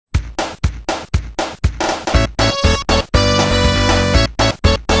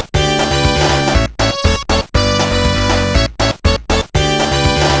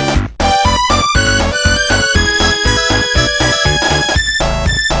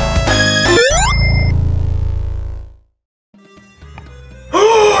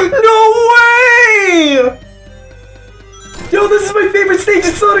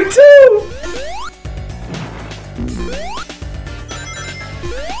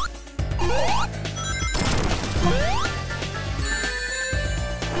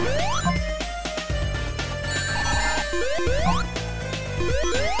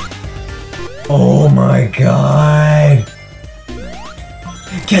Oh my god!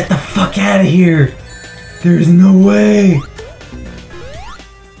 Get the fuck out of here! There's no way!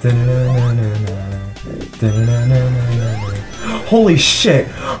 Holy shit!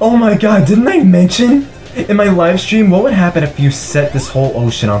 Oh my god, didn't I mention in my live stream what would happen if you set this whole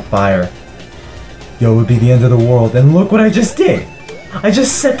ocean on fire? Yo, it would be the end of the world, and look what I just did! I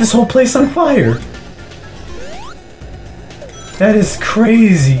just set this whole place on fire! That is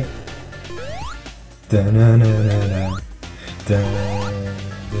crazy!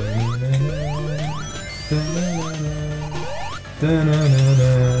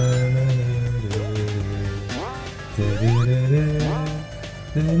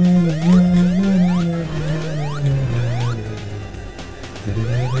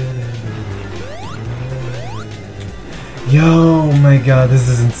 Yo, my god, this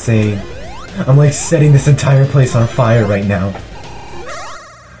is insane. I'm like setting this entire place on fire right now.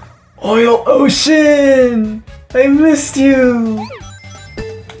 Oil Ocean! I missed you!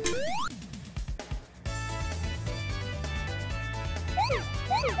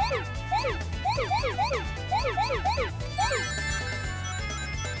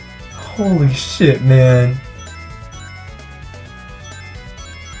 Holy shit, man.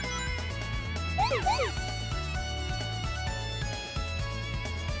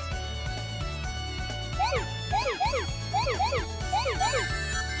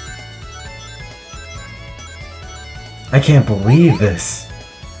 I can't believe this.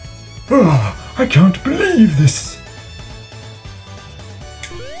 Oh, I can't believe this.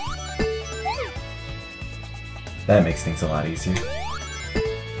 That makes things a lot easier.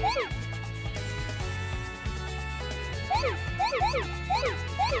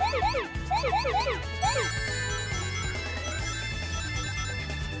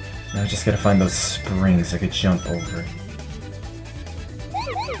 Now I just gotta find those springs I could jump over.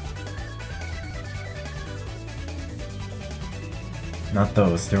 Not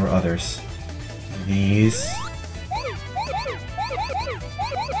those, there were others. These.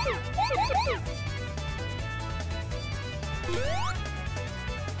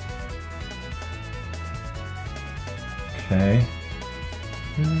 Okay.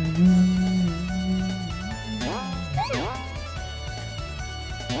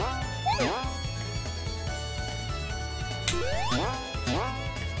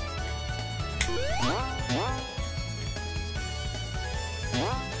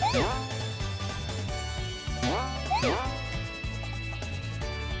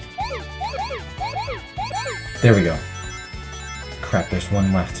 There we go. Crap, there's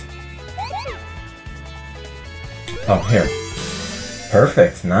one left. Oh, here.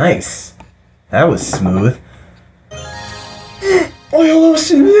 Perfect, nice. That was smooth. Oil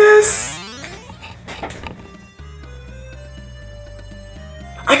Ocean, yes!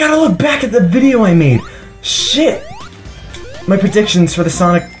 I gotta look back at the video I made. Shit! My predictions for the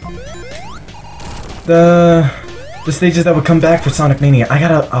Sonic... The stages that would come back for Sonic Mania. I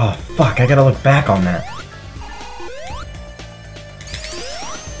gotta... Oh, fuck, I gotta look back on that.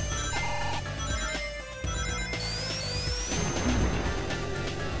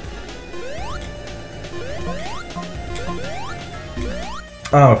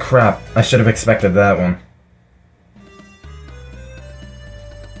 Oh crap, I should have expected that one.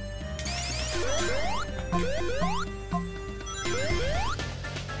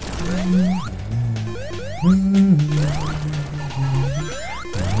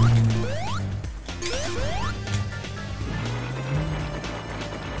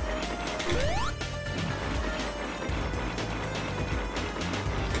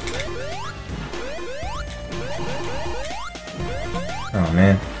 Oh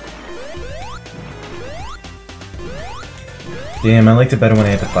man. Damn, I liked it better when I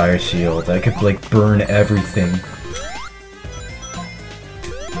had the fire shield. I could like burn everything.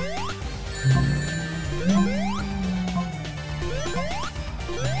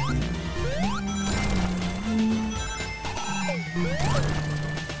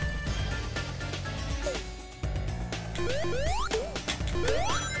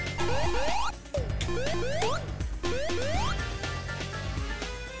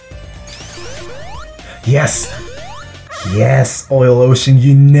 Yes! Yes, Oil Ocean,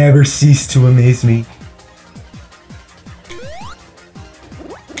 you never cease to amaze me.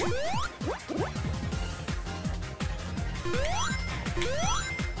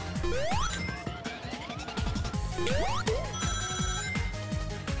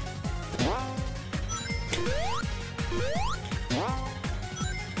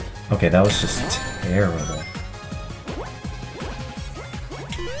 Okay, that was just terrible.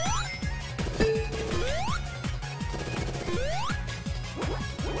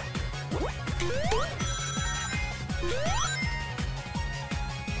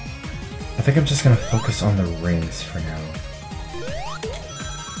 I think I'm just gonna focus on the rings for now.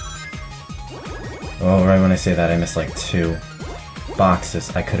 Oh, right when I say that, I missed like 2 boxes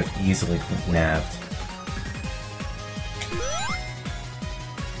I could have easily nabbed.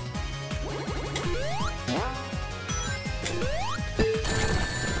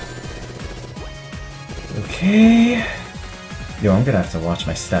 Okay. Yo, I'm gonna have to watch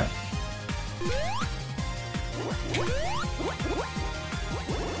my step.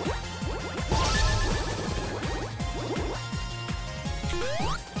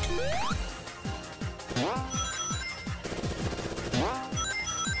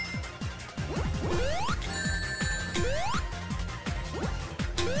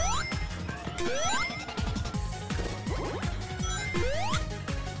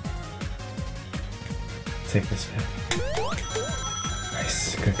 Take this back.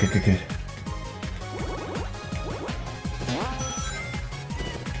 Nice. Good, good, good, good.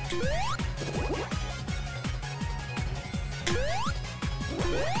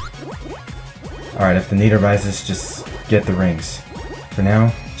 Alright, if the need arises, just get the rings. For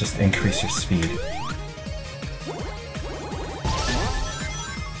now, just increase your speed.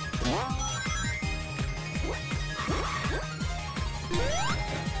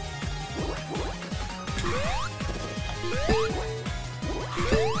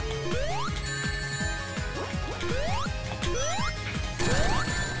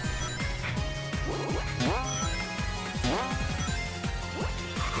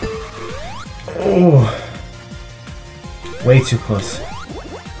 Oh, way too close.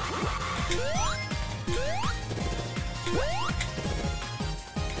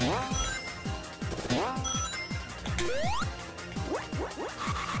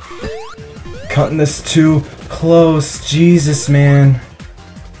 Cutting this too close, Jesus, man.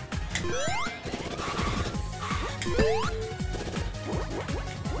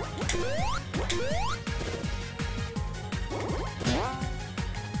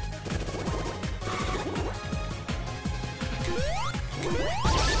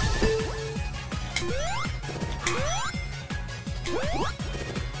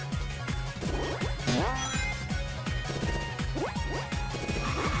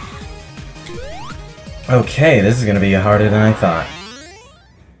 Okay, this is gonna be harder than I thought.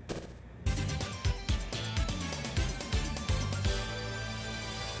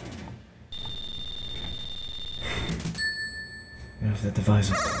 I have to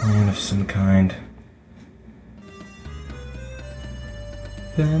devise a plan of some kind.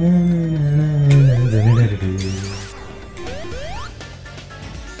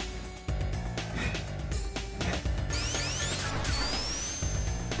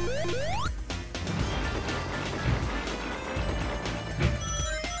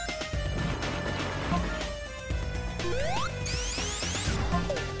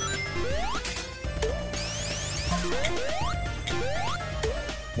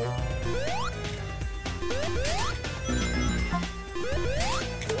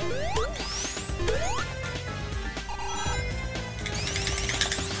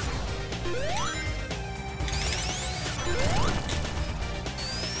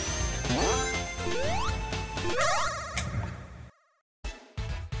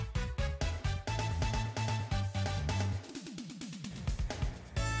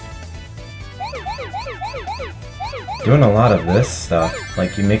 Doing a lot of this stuff.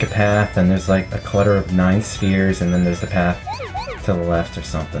 Like, you make a path, and there's like a clutter of 9 spheres, and then there's the path to the left or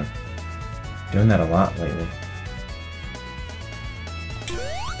something. Doing that a lot lately.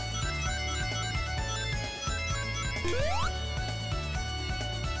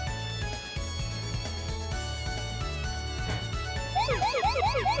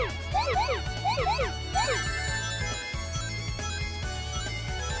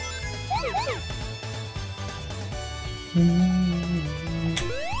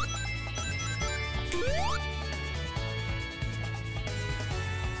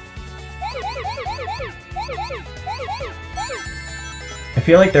 I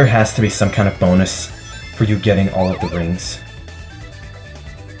feel like there has to be some kind of bonus for you getting all of the rings.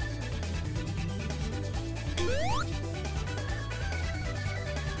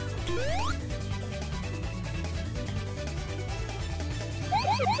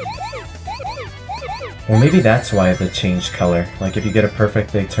 Well, maybe that's why they changed color. Like, if you get a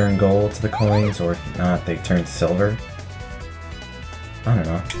perfect, they turn gold to the coins, or if not, they turn silver. I don't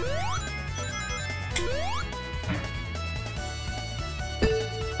know.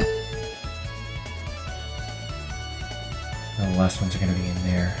 The last ones are gonna be in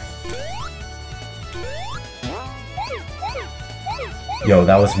there. Yo,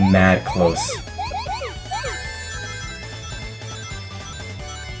 that was mad close.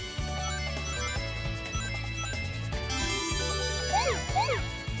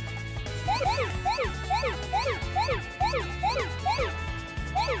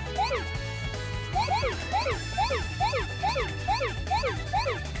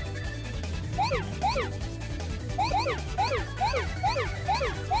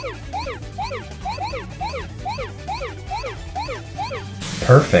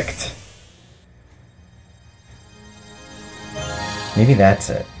 Perfect. Maybe that's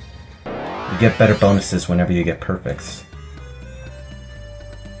it. You get better bonuses whenever you get perfects.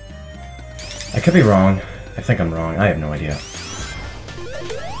 I could be wrong. I think I'm wrong. I have no idea.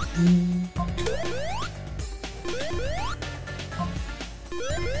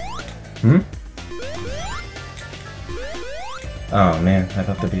 Hmm? Oh man, I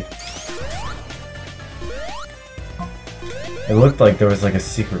thought there'd be... It looked like there was like a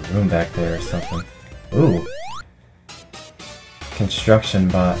secret room back there or something. Ooh. Construction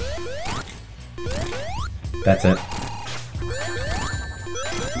bot. That's it.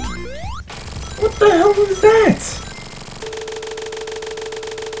 What the hell was that?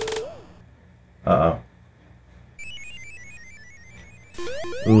 Uh-oh.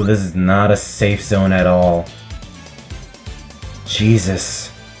 Ooh, this is not a safe zone at all. Jesus.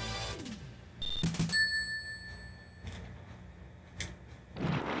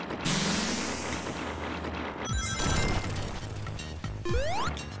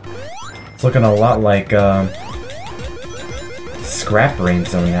 It's looking a lot like, Scrap Brain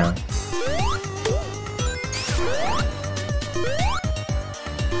Zone now.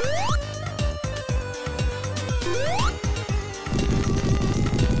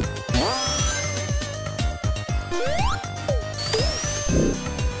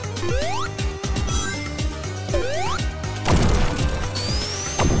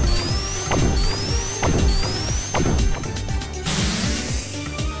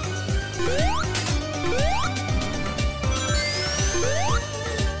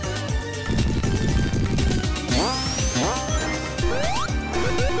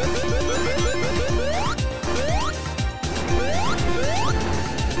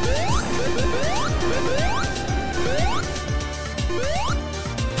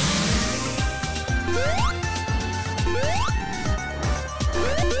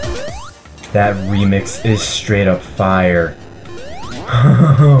 That remix is straight up fire.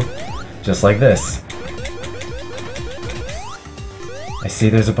 Just like this. I see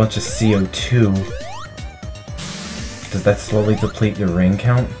there's a bunch of CO2. Does that slowly deplete your ring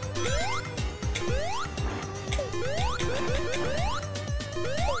count?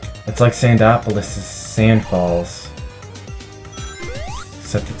 It's like Sandopolis' sand falls.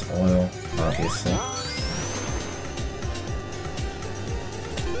 Except it's oil, obviously.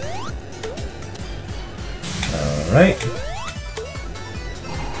 Alright.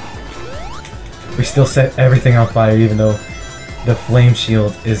 We still set everything on fire even though the flame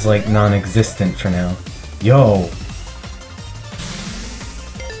shield is like non-existent for now. Yo!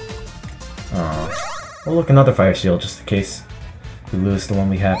 Aw. Well, look, another fire shield just in case we lose the one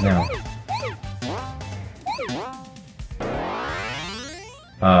we have now.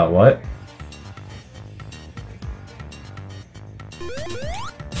 What?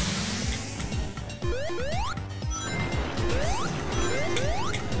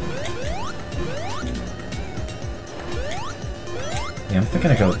 Yeah, I'm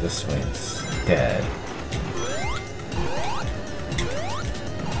thinking I go this way instead.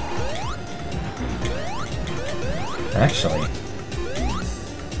 Actually.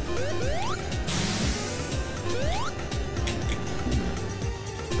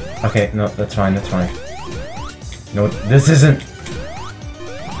 Okay, no, that's fine, that's fine. No, this isn't...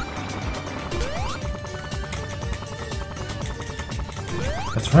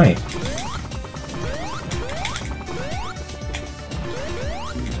 That's right.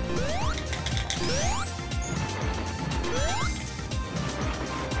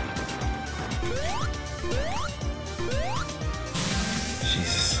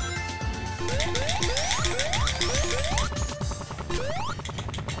 Jesus.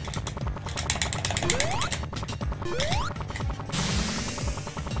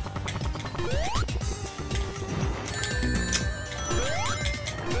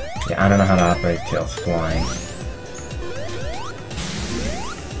 Yeah, I don't know how to operate Tails flying.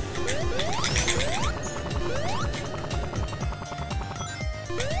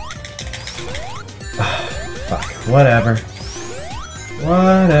 Fuck. Whatever.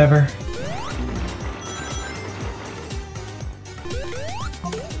 Whatever.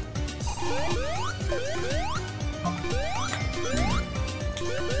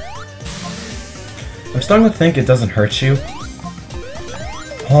 I'm starting to think it doesn't hurt you.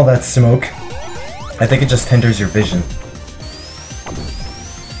 All that smoke. I think it just hinders your vision.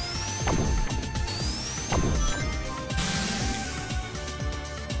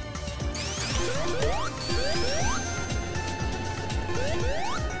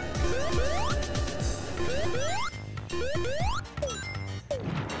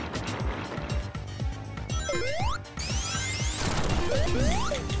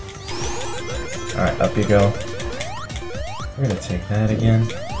 up you go. We're gonna take that again.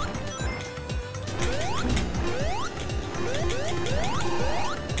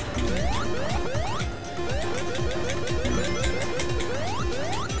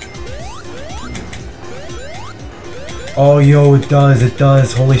 Oh, yo, it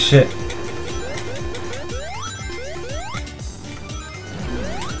does, holy shit.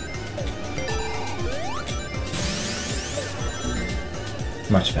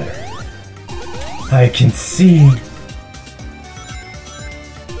 Much better. I can see.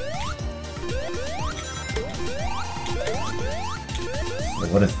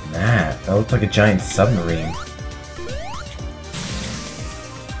 What is that? That looked like a giant submarine.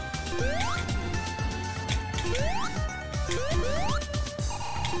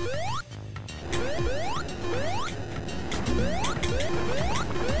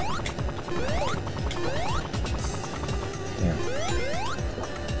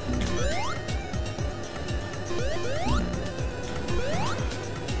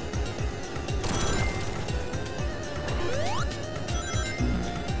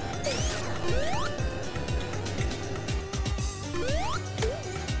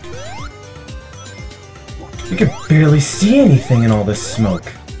 You can barely see anything in all this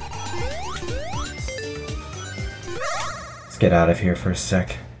smoke. Let's get out of here for a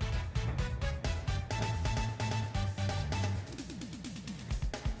sec.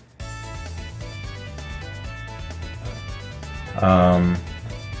 I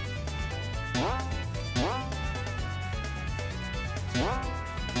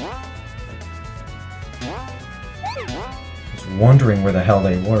was wondering where the hell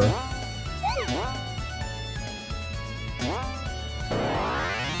they were.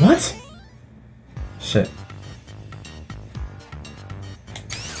 What? Shit.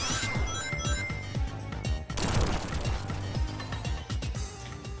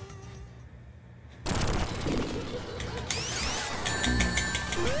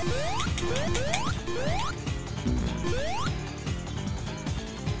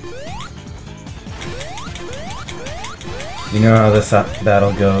 You know how this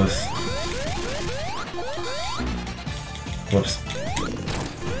battle goes. Whoops.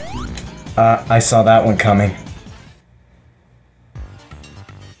 I saw that one coming.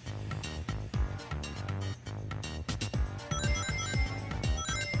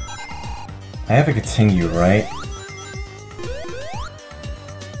 I have to continue, right?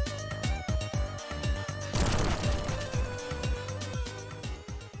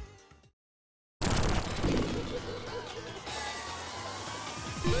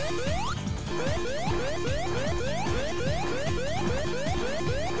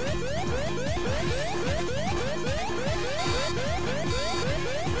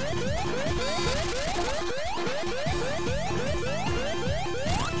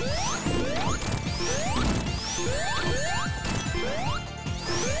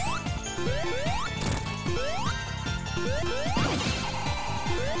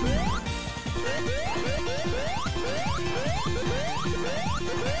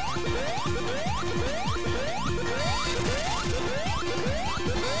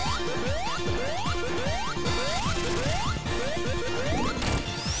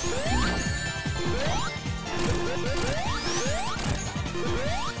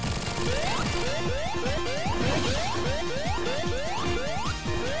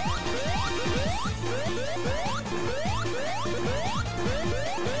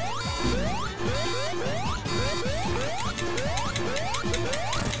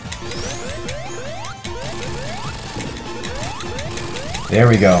 There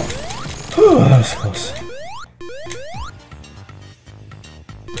we go. Whew, that was close.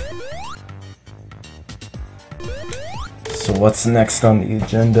 So what's next on the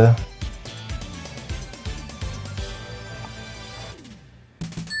agenda?